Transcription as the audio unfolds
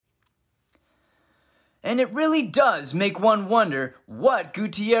And it really does make one wonder what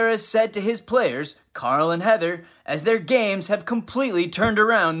Gutierrez said to his players, Carl and Heather, as their games have completely turned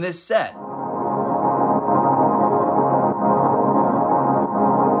around this set.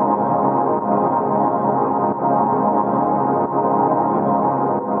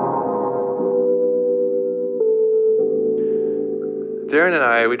 Darren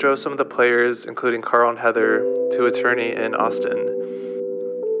and we drove some of the players, including Carl and Heather, to a tourney in Austin.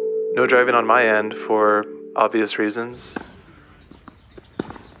 No driving on my end for obvious reasons.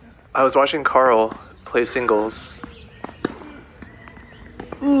 I was watching Carl play singles.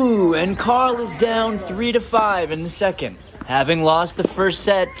 Ooh, and Carl is down 3-5 in the second, having lost the first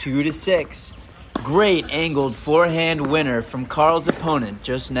set 2-6. Great angled forehand winner from Carl's opponent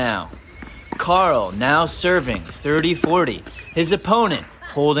just now. Carl now serving 30-40, his opponent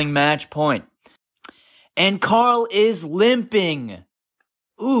holding match point. And Carl is limping.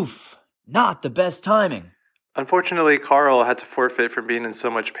 Oof, not the best timing. Unfortunately, Carl had to forfeit from being in so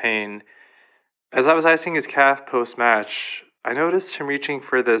much pain. As I was icing his calf post-match, I noticed him reaching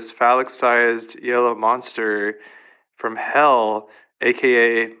for this phallic-sized yellow monster from hell,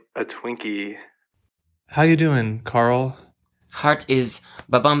 aka a Twinkie. How you doing, Carl? Heart is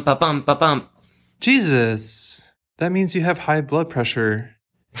ba-bump, ba-bump, ba-bump. Jesus, that means you have high blood pressure.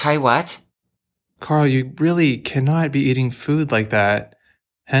 Hi, what? Carl, you really cannot be eating food like that.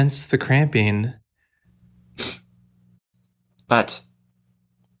 Hence the cramping. But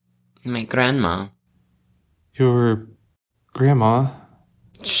my grandma... Your grandma?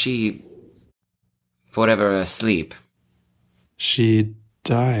 She... forever asleep. She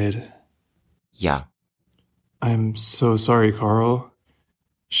died. Yeah. I'm so sorry, Carl.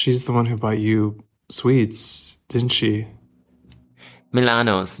 She's the one who bought you sweets, didn't she?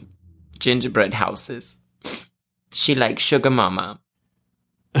 Milano's gingerbread houses. She likes Sugar Mama.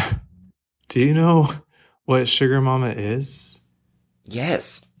 Do you know what Sugar Mama is?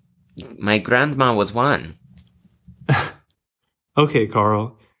 Yes. My grandma was one. Okay,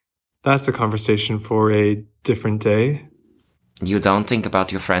 Carl. That's a conversation for a different day. You don't think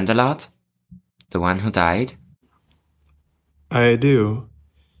about your friend a lot? The one who died? I do.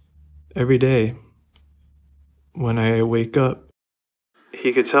 Every day. When I wake up.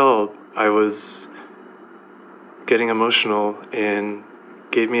 He could tell I was getting emotional and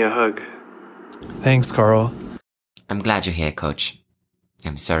gave me a hug. Thanks, Carl. I'm glad you're here, Coach.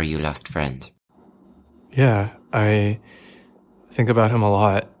 I'm sorry you lost a friend. Yeah, I think about him a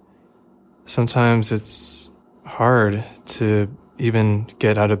lot. Sometimes it's hard to even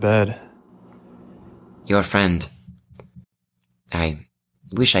get out of bed. Your friend. I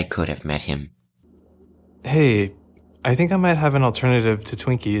wish I could have met him. Hey, I think I might have an alternative to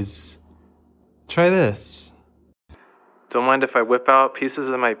Twinkies. Try this. Don't mind if I whip out pieces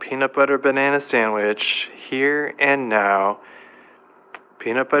of my peanut butter banana sandwich here and now.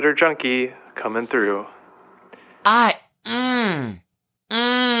 Peanut butter junkie coming through.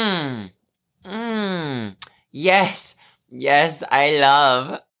 Yes, I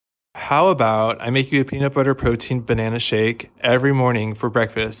love. How about I make you a peanut butter protein banana shake every morning for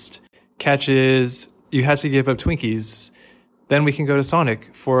breakfast? Catch is, you have to give up Twinkies. Then we can go to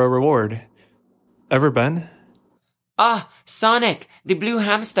Sonic for a reward. Ever been? Sonic, the blue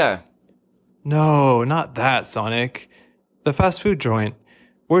hamster. No, not that, Sonic. The fast food joint.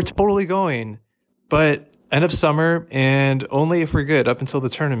 We're totally going. But end of summer and only if we're good up until the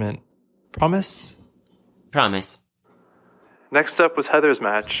tournament. Promise? Promise. Next up was Heather's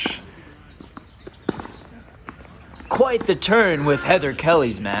match. Quite the turn with Heather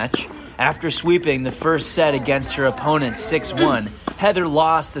Kelly's match. After sweeping the first set against her opponent 6-1, Heather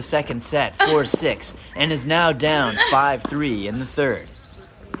lost the second set 4-6 and is now down 5-3 in the third.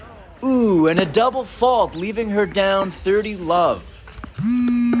 Ooh, and a double fault leaving her down 30-love.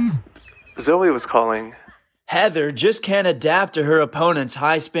 Zoe was calling. Heather just can't adapt to her opponent's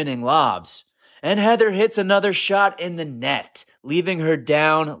high-spinning lobs. And Heather hits another shot in the net, leaving her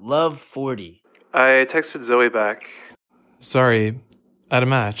down love 40. I texted Zoe back. Sorry, at a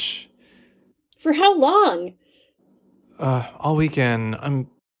match. For how long? All weekend.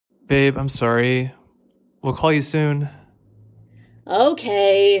 Babe, I'm sorry. We'll call you soon.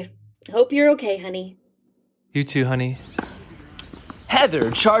 Okay. Hope you're okay, honey. You too, honey.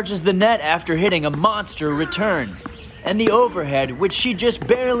 Heather charges the net after hitting a monster return. And the overhead, which she just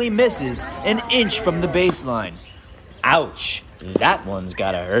barely misses an inch from the baseline. Ouch, that one's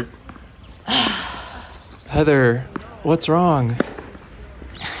gotta hurt. Heather, what's wrong?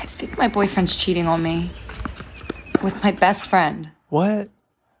 I think my boyfriend's cheating on me. With my best friend. What?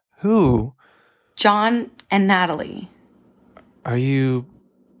 Who? John and Natalie. Are you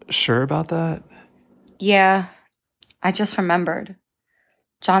sure about that? Yeah, I just remembered.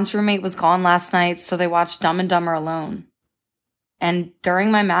 John's roommate was gone last night, so they watched Dumb and Dumber alone. And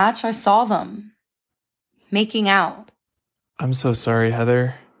during my match, I saw them making out. I'm so sorry,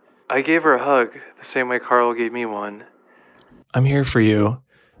 Heather. I gave her a hug the same way Carl gave me one. I'm here for you.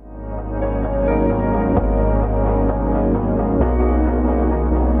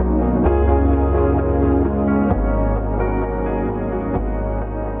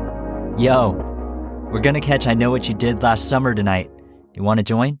 Yo, we're gonna catch I Know What You Did Last Summer tonight. You wanna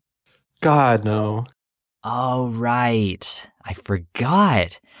join? God, no. Oh, right. I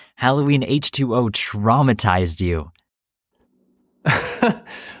forgot. Halloween H2O traumatized you.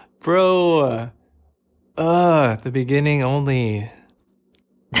 Bro. The beginning only.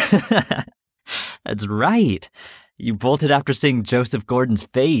 That's right. You bolted after seeing Joseph Gordon's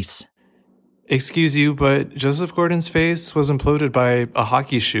face. Excuse you, but Joseph Gordon's face was imploded by a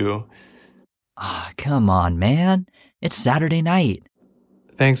hockey shoe. Ah, come on, man. It's Saturday night.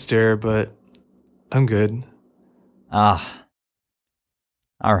 Thanks, Darren, but I'm good. All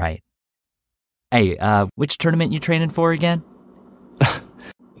right. Hey, which tournament you training for again?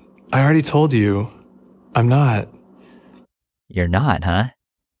 I already told you. I'm not. You're not, huh?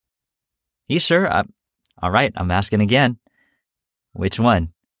 You sure? All right, I'm asking again. Which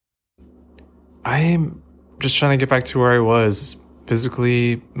one? I'm just trying to get back to where I was,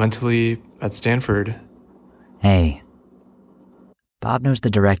 physically, mentally, at Stanford. Hey. Bob knows the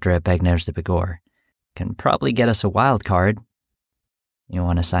director at Begners de Bigorre. Can probably get us a wild card. You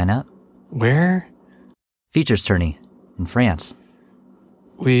want to sign up? Where? Features tourney in France.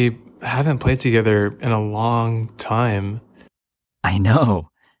 We haven't played together in a long time. I know.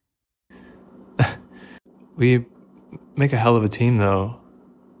 We make a hell of a team, though,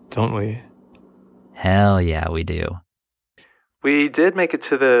 don't we? Hell yeah, we do. We did make it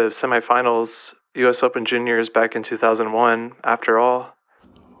to the semifinals, US Open Juniors back in 2001, after all.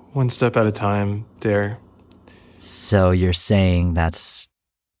 One step at a time, Dare. So you're saying that's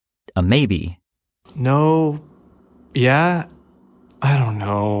a maybe? No. Yeah? I don't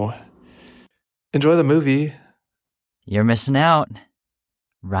know. Enjoy the movie. You're missing out.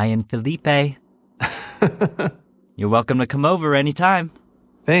 Ryan Felipe. You're welcome to come over anytime.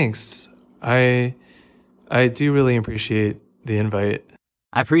 Thanks. I do really appreciate the invite.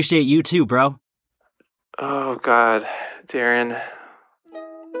 I appreciate you too, bro. Oh, God, Darren.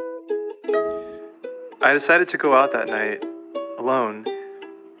 I decided to go out that night, alone.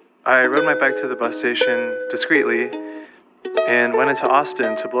 I rode my bike to the bus station discreetly and went into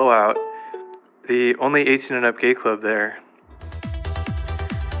Austin to Blowout, the only 18 and up gay club there.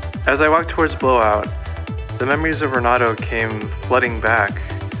 As I walked towards Blowout, the memories of Renato came flooding back.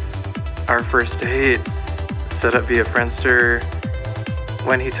 Our first date, set up via Friendster,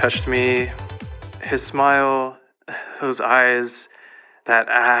 when he touched me, his smile, those eyes, that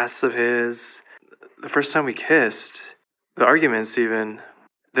ass of his, the first time we kissed, the arguments even.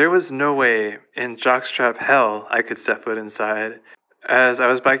 There was no way in jockstrap hell I could step foot inside. As I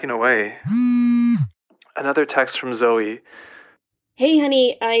was biking away, another text from Zoe. Hey,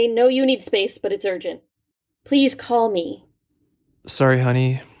 honey, I know you need space, but it's urgent. Please call me. Sorry,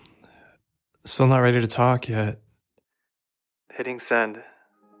 honey. Still not ready to talk yet. Hitting send.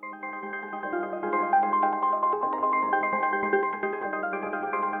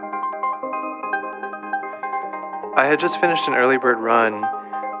 I had just finished an early bird run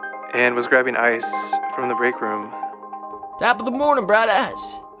and was grabbing ice from the break room. Top of the morning, Bright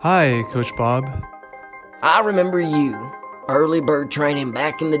Eyes. Hi, Coach Bob. I remember you. Early bird training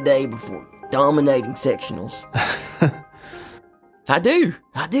back in the day before dominating sectionals. I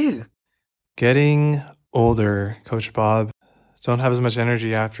do. Getting older, Coach Bob. Don't have as much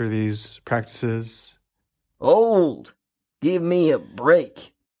energy after these practices. Old. Give me a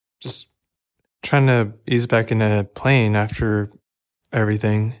break. Just trying to ease back into playing after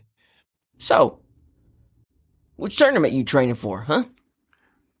everything. So, which tournament you training for, huh?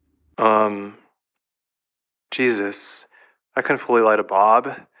 Jesus. I couldn't fully lie to Bob.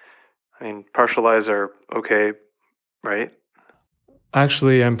 I mean, partial lies are okay, right?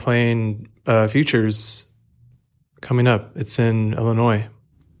 Actually, I'm playing Futures coming up. It's in Illinois.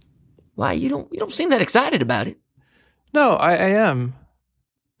 Why, you don't seem that excited about it. No, I am.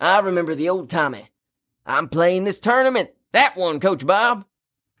 I remember the old timey. I'm playing this tournament. That one, Coach Bob.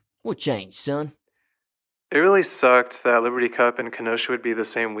 What changed, son? It really sucked that Liberty Cup and Kenosha would be the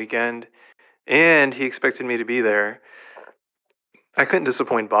same weekend, and he expected me to be there. I couldn't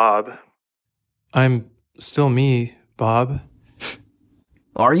disappoint Bob. I'm still me, Bob.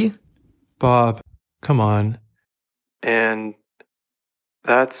 Are you? Bob, come on. And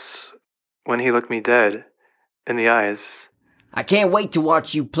that's when he looked me dead in the eyes. I can't wait to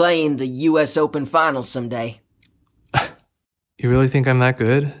watch you play in the U.S. Open Finals someday. You really think I'm that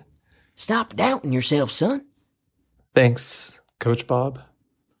good? Stop doubting yourself, son. Thanks, Coach Bob.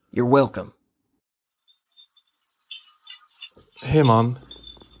 You're welcome. Hey, Mom.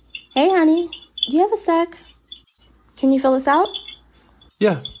 Hey, honey. Do you have a sec? Can you fill us out?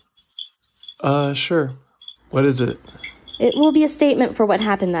 Yeah. Sure. What is it? It will be a statement for what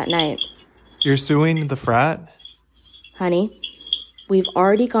happened that night. You're suing the frat? Honey, we've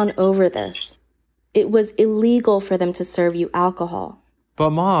already gone over this. It was illegal for them to serve you alcohol. But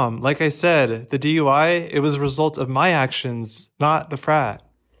Mom, like I said, the DUI, it was a result of my actions, not the frat.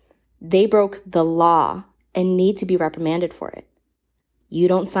 They broke the law and need to be reprimanded for it. You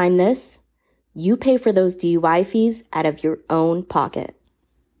don't sign this, you pay for those DUI fees out of your own pocket.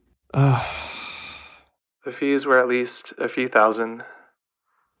 The fees were at least a few thousand.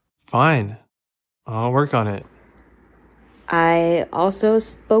 Fine. I'll work on it. I also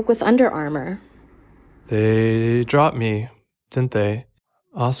spoke with Under Armour. They dropped me, didn't they?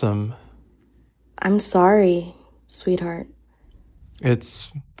 Awesome. I'm sorry, sweetheart.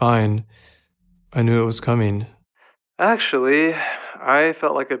 It's fine. I knew it was coming. Actually, I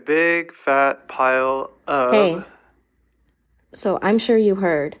felt like a big fat pile of... Hey, so I'm sure you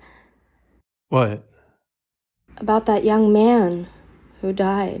heard. What? About that young man who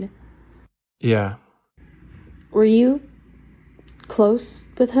died. Yeah. Were you close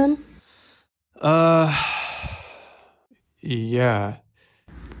with him? Yeah.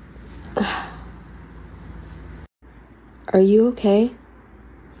 Are you okay?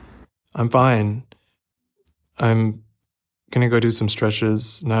 I'm fine. I'm gonna go do some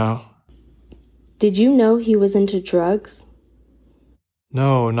stretches now. Did you know he was into drugs?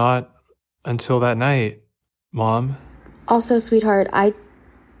 No, not until that night, Mom. Also, sweetheart, I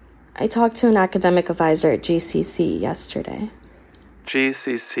talked to an academic advisor at GCC yesterday.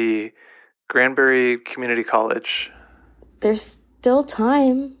 GCC, Granbury Community College. There's still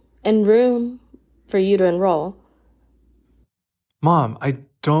time and room for you to enroll. Mom, I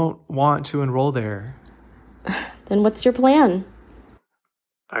don't want to enroll there. Then what's your plan?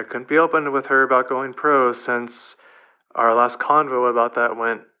 I couldn't be open with her about going pro since our last convo about that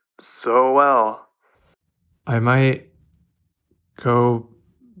went so well. I might go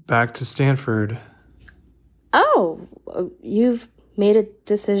back to Stanford. Oh, you've made a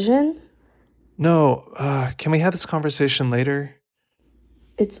decision? No, can we have this conversation later?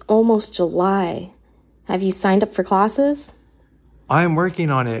 It's almost July. Have you signed up for classes? I'm working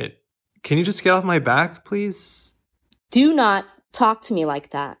on it. Can you just get off my back, please? Do not talk to me like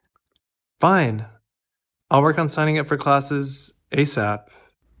that. Fine. I'll work on signing up for classes ASAP.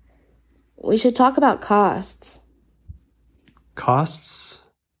 We should talk about costs. Costs?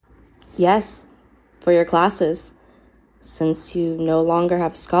 Yes, for your classes, since you no longer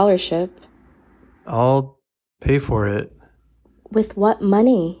have a scholarship. I'll pay for it. With what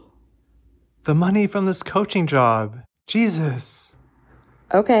money? The money from this coaching job. Jesus.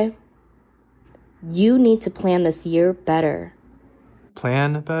 Okay. You need to plan this year better.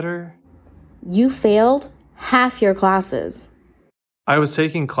 Plan better? You failed half your classes. I was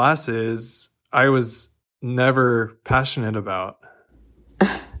taking classes I was never passionate about.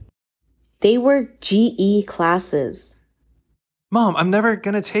 They were GE classes. Mom, I'm never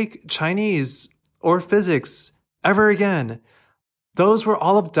gonna take Chinese or physics ever again. Those were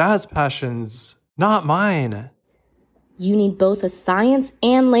all of Dad's passions, not mine. You need both a science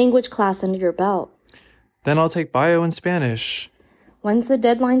and language class under your belt. Then I'll take bio and Spanish. When's the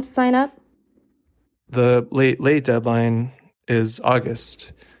deadline to sign up? The late deadline is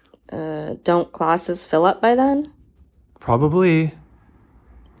August. Don't classes fill up by then? Probably.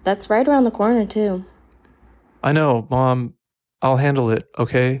 That's right around the corner, too. I know, Mom. I'll handle it,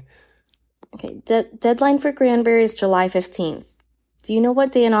 okay? Okay, deadline for Granbury is July 15th. Do you know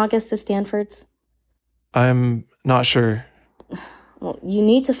what day in August is Stanford's? I'm not sure. Well, you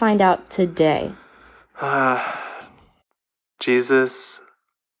need to find out today. Jesus,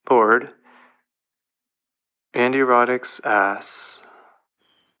 Lord, Andy Roddick's ass.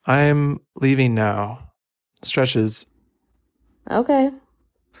 I'm leaving now. Stretches. Okay.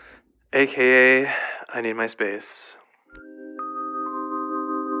 AKA, I need my space.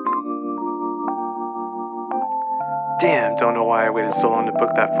 Damn, don't know why I waited so long to book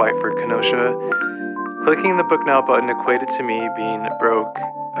that flight for Kenosha. Clicking the book now button equated to me being broke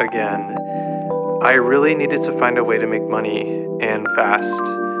again. I really needed to find a way to make money, and fast.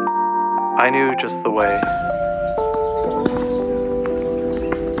 I knew just the way.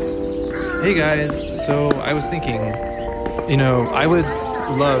 Hey guys, so I was thinking, I would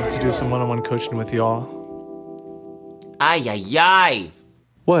love to do some one-on-one coaching with y'all. Ay, ay, ay.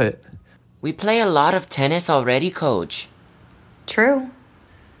 What? We play a lot of tennis already, Coach. True.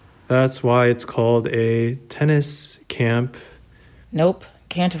 That's why it's called a tennis camp. Nope,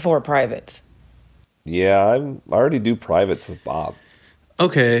 can't afford privates. Yeah, I already do privates with Bob.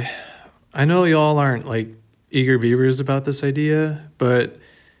 Okay, I know y'all aren't eager beavers about this idea, but,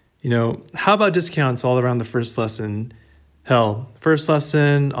 how about discounts all around the first lesson? Hell, first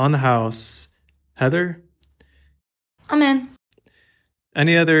lesson on the house. Heather? I'm in.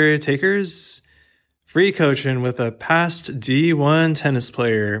 Any other takers? Free coaching with a past D1 tennis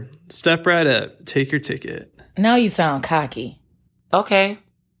player. Step right up. Take your ticket. Now you sound cocky. Okay.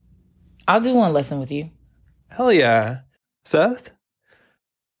 I'll do one lesson with you. Hell yeah. Seth?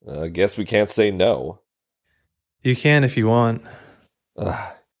 I guess we can't say no. You can if you want.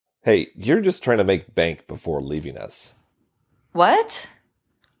 Hey, you're just trying to make bank before leaving us. What?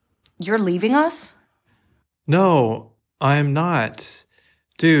 You're leaving us? No, I'm not.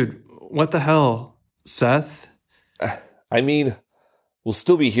 Dude, what the hell? Seth? I mean, we'll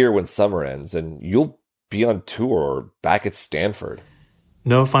still be here when summer ends, and you'll be on tour or back at Stanford.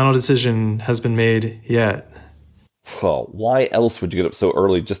 No final decision has been made yet. Well, why else would you get up so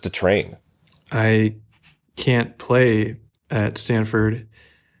early just to train? I can't play at Stanford.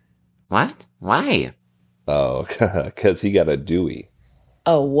 What? Why? Oh, because he got a Dewey.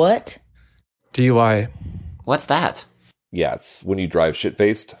 A what? DUI. What's that? Yeah, it's when you drive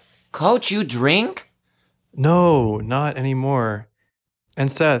shit-faced. Coach, you drink? No, not anymore. And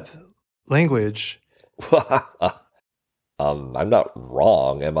Seth, language. I'm not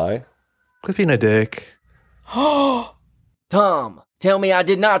wrong, am I? Quit being a dick. Tom, tell me I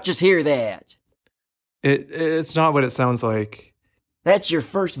did not just hear that. It's not what it sounds like. That's your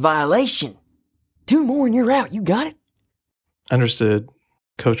first violation. 2 more and you're out. You got it? Understood,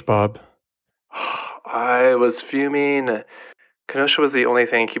 Coach Bob. I was fuming. Kenosha was the only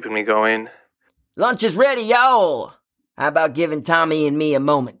thing keeping me going. Lunch is ready, y'all. How about giving Tommy and me a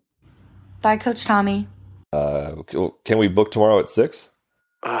moment? Bye, Coach Tommy. Can we book tomorrow at 6?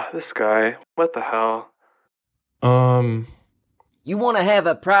 This guy. What the hell? You want to have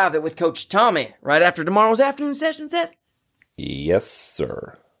a private with Coach Tommy right after tomorrow's afternoon session, Seth? Yes,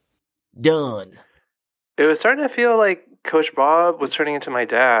 sir. Done. It was starting to feel like Coach Bob was turning into my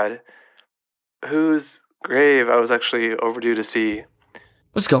dad, whose grave I was actually overdue to see.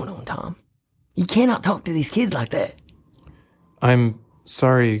 What's going on, Tom? You cannot talk to these kids like that. I'm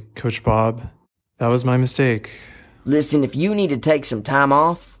sorry, Coach Bob. That was my mistake. Listen, if you need to take some time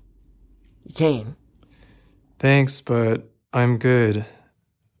off, you can. Thanks, but I'm good. It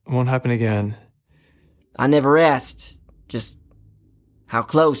won't happen again. I never asked just how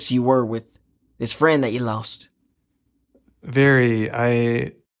close you were with this friend that you lost. Very.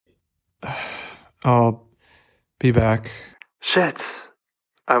 I'll be back. Shit.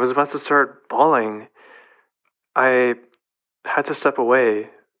 I was about to start bawling. I had to step away,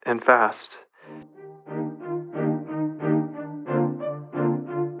 and fast.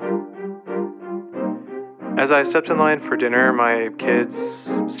 As I stepped in line for dinner, my kids,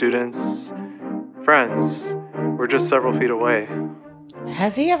 students, friends were just several feet away.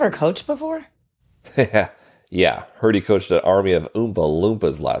 Has he ever coached before? Yeah, heard he coached an army of Oompa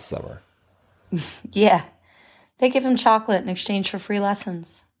Loompas last summer. Yeah. They give him chocolate in exchange for free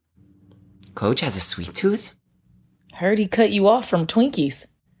lessons. Coach has a sweet tooth? Heard he cut you off from Twinkies.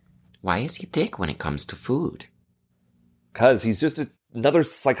 Why is he dick when it comes to food? 'Cause he's just another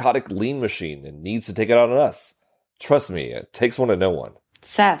psychotic lean machine and needs to take it out on us. Trust me, it takes one to know one.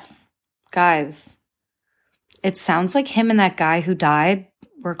 Seth, guys, it sounds like him and that guy who died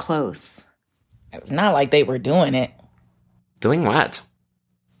were close. It's not like they were doing it. Doing what?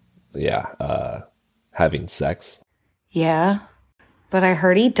 Yeah, having sex. Yeah, but I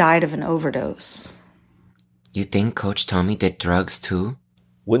heard he died of an overdose. You think Coach Tommy did drugs too?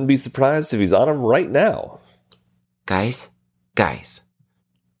 Wouldn't be surprised if he's on him right now. Guys,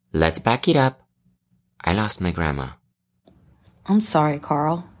 let's back it up. I lost my grandma. I'm sorry,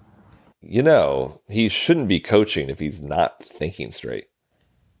 Carl. You know, he shouldn't be coaching if he's not thinking straight.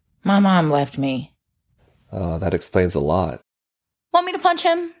 My mom left me. Oh, that explains a lot. Want me to punch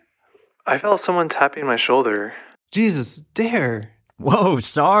him? I felt someone tapping my shoulder. Jesus, Dare! Whoa,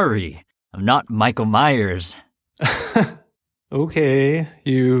 sorry. I'm not Michael Myers. Okay,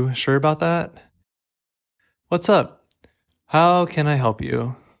 you sure about that? What's up? How can I help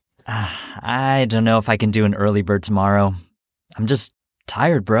you? I don't know if I can do an early bird tomorrow. I'm just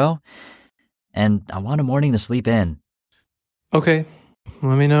tired, bro. And I want a morning to sleep in. Okay,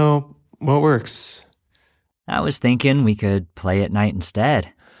 let me know what works. I was thinking we could play at night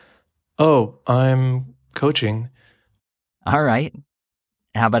instead. Oh, I'm coaching. All right.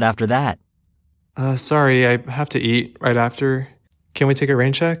 How about after that? Sorry, I have to eat right after. Can we take a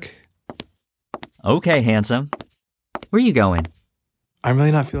rain check? Okay, handsome. Where you going? I'm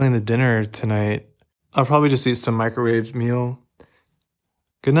really not feeling the dinner tonight. I'll probably just eat some microwaved meal.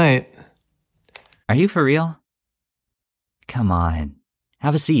 Good night. Are you for real? Come on.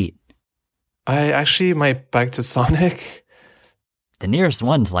 Have a seat. I actually might bike to Sonic. The nearest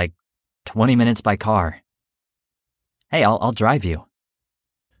one's like 20 minutes by car. Hey, I'll drive you.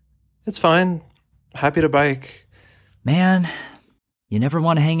 It's fine. Happy to bike. Man, you never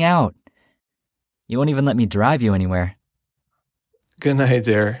want to hang out. You won't even let me drive you anywhere. Good night,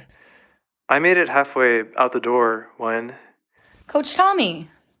 dear. I made it halfway out the door when... Coach Tommy.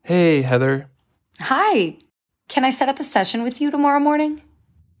 Hey, Heather. Hi. Can I set up a session with you tomorrow morning?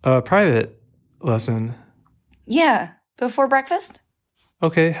 A private lesson. Yeah, before breakfast?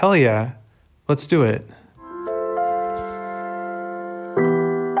 Okay, hell yeah. Let's do it.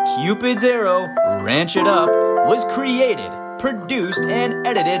 Cupid's Arrow, Ranch It Up, was created, produced, and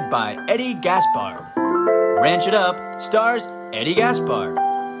edited by Eddie Gaspard. Ranch It Up stars Eddie Gaspard,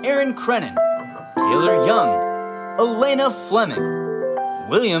 Aaron Crennan, Taylor Young, Elena Fleming,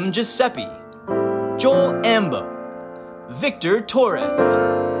 William Giuseppe, Joel Ambo, Victor Torres,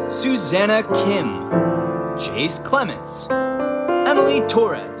 Susanna Kim, Chase Clements, Emily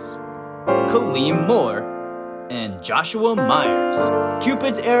Torres, Kaleem Moore, and Joshua Myers.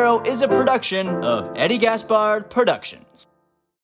 Cupid's Arrow is a production of Eddie Gaspard Productions.